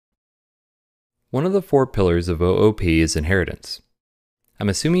One of the four pillars of OOP is inheritance. I'm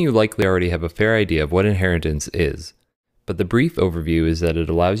assuming you likely already have a fair idea of what inheritance is, but the brief overview is that it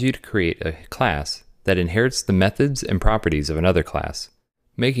allows you to create a class that inherits the methods and properties of another class,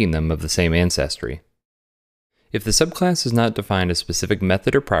 making them of the same ancestry. If the subclass does not define a specific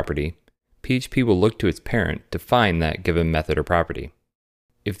method or property, PHP will look to its parent to find that given method or property.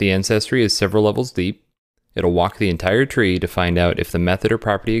 If the ancestry is several levels deep, it'll walk the entire tree to find out if the method or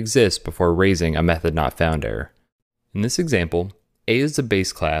property exists before raising a method not found error. In this example, A is the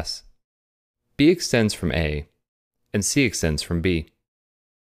base class, B extends from A, and C extends from B.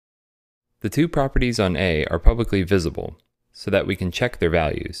 The two properties on A are publicly visible, so that we can check their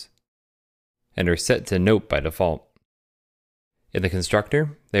values, and are set to nope by default. In the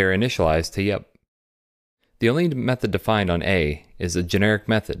constructor, they are initialized to yep. The only method defined on A is a generic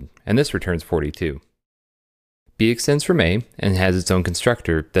method, and this returns 42. B extends from A and has its own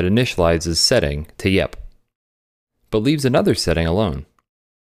constructor that initializes setting to yep, but leaves another setting alone.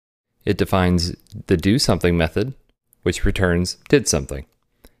 It defines the doSomething method, which returns didSomething,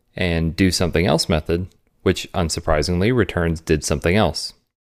 and doSomethingElse method, which unsurprisingly returns didSomethingElse.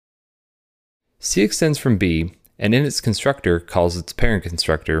 C extends from B, and in its constructor calls its parent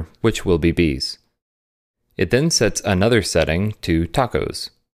constructor, which will be B's. It then sets another setting to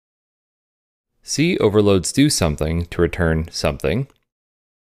tacos. C overloads doSomething to return something,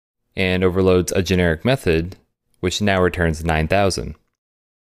 and overloads a generic method, which now returns 9000.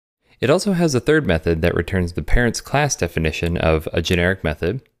 It also has a third method that returns the parent's class definition of a generic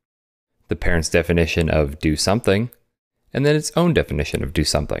method, the parent's definition of doSomething, and then its own definition of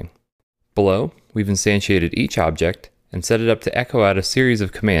doSomething. Below, we've instantiated each object and set it up to echo out a series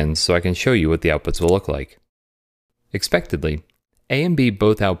of commands so I can show you what the outputs will look like. Expectedly, A and B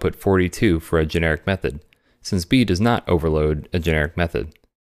both output 42 for a generic method, since B does not overload a generic method.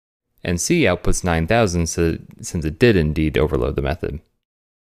 And C outputs 9000 since it did indeed overload the method.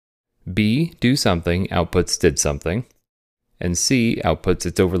 B doSomething outputs didSomething, and C outputs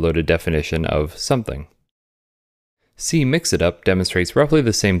its overloaded definition of something. C mixitup demonstrates roughly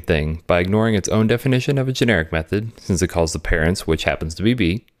the same thing by ignoring its own definition of a generic method, since it calls the parents, which happens to be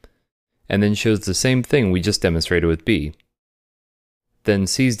B, and then shows the same thing we just demonstrated with B, then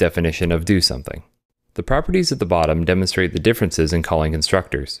C's definition of doSomething. The properties at the bottom demonstrate the differences in calling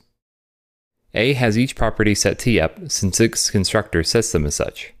constructors. A has each property set to yep, since its constructor sets them as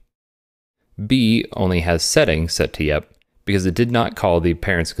such. B only has setting set to yep, because it did not call the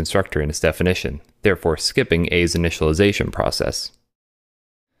parent's constructor in its definition, therefore skipping A's initialization process.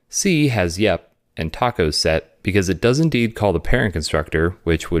 C has yep and tacos set because it does indeed call the parent constructor,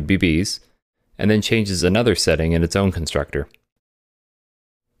 which would be B's, and then changes another setting in its own constructor.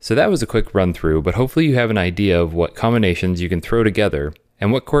 So that was a quick run through, but hopefully you have an idea of what combinations you can throw together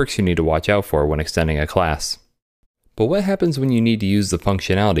and what quirks you need to watch out for when extending a class. But what happens when you need to use the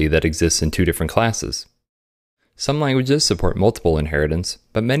functionality that exists in two different classes? Some languages support multiple inheritance,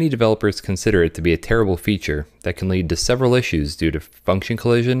 but many developers consider it to be a terrible feature that can lead to several issues due to function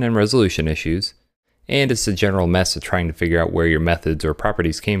collision and resolution issues, and it's a general mess of trying to figure out where your methods or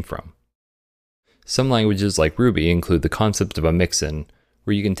properties came from. Some languages like Ruby include the concept of a mixin,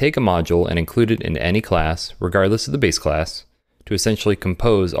 where you can take a module and include it in any class, regardless of the base class, to essentially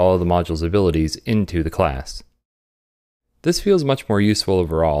compose all of the module's abilities into the class. This feels much more useful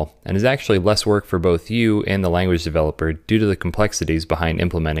overall, and is actually less work for both you and the language developer due to the complexities behind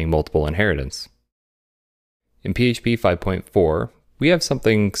implementing multiple inheritance. In PHP 5.4, we have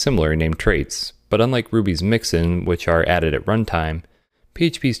something similar named traits, but unlike Ruby's mixin, which are added at runtime,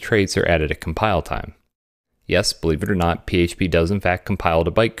 PHP's traits are added at compile time. Yes, believe it or not, PHP does in fact compile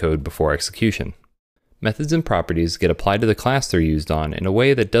to bytecode before execution. Methods and properties get applied to the class they're used on in a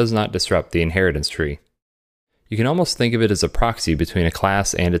way that does not disrupt the inheritance tree. You can almost think of it as a proxy between a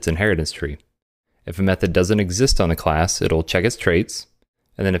class and its inheritance tree. If a method doesn't exist on the class, it'll check its traits,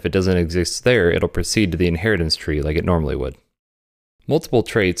 and then if it doesn't exist there, it'll proceed to the inheritance tree like it normally would. Multiple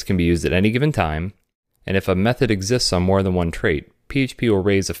traits can be used at any given time, and if a method exists on more than one trait, PHP will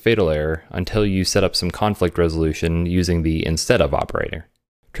raise a fatal error until you set up some conflict resolution using the instead of operator.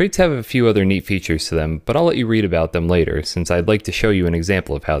 Traits have a few other neat features to them, but I'll let you read about them later since I'd like to show you an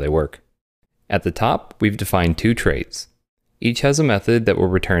example of how they work. At the top, we've defined two traits. Each has a method that will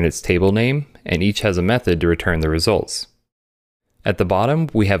return its table name, and each has a method to return the results. At the bottom,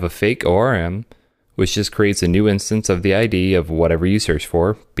 we have a fake ORM, which just creates a new instance of the ID of whatever you search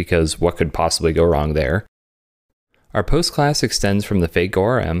for, because what could possibly go wrong there? Our post class extends from the fake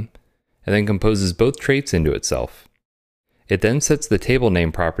ORM, and then composes both traits into itself. It then sets the table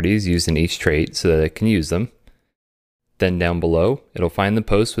name properties used in each trait so that it can use them. Then down below, it'll find the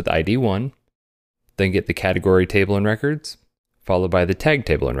post with ID 1, then get the category table and records, followed by the tag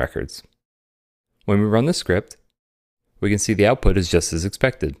table and records. When we run the script, we can see the output is just as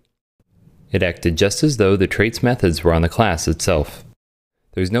expected. It acted just as though the traits methods were on the class itself.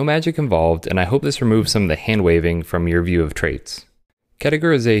 There's no magic involved, and I hope this removes some of the hand-waving from your view of traits.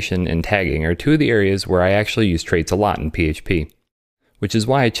 Categorization and tagging are two of the areas where I actually use traits a lot in PHP, which is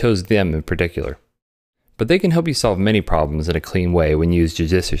why I chose them in particular. But they can help you solve many problems in a clean way when used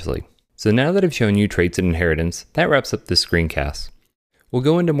judiciously. So now that I've shown you traits and inheritance, that wraps up this screencast. We'll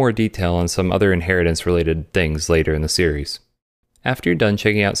go into more detail on some other inheritance-related things later in the series. After you're done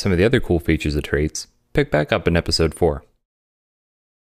checking out some of the other cool features of traits, pick back up in episode 4.